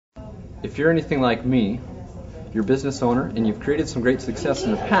if you're anything like me, you're a business owner and you've created some great success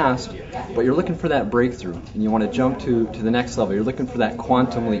in the past, but you're looking for that breakthrough and you want to jump to the next level. You're looking for that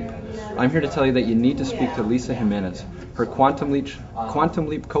quantum leap. I'm here to tell you that you need to speak to Lisa Jimenez. Her Quantum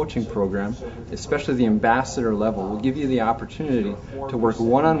Leap coaching program, especially the ambassador level, will give you the opportunity to work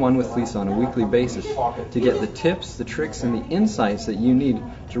one-on-one with Lisa on a weekly basis to get the tips, the tricks, and the insights that you need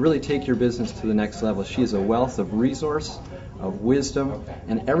to really take your business to the next level. She is a wealth of resource, of wisdom,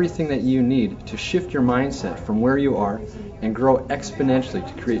 and everything that you need to shift your mindset from where you are and grow exponentially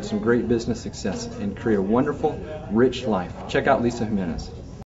to create some great business success and create a wonderful, rich life. Check out Lisa Jimenez.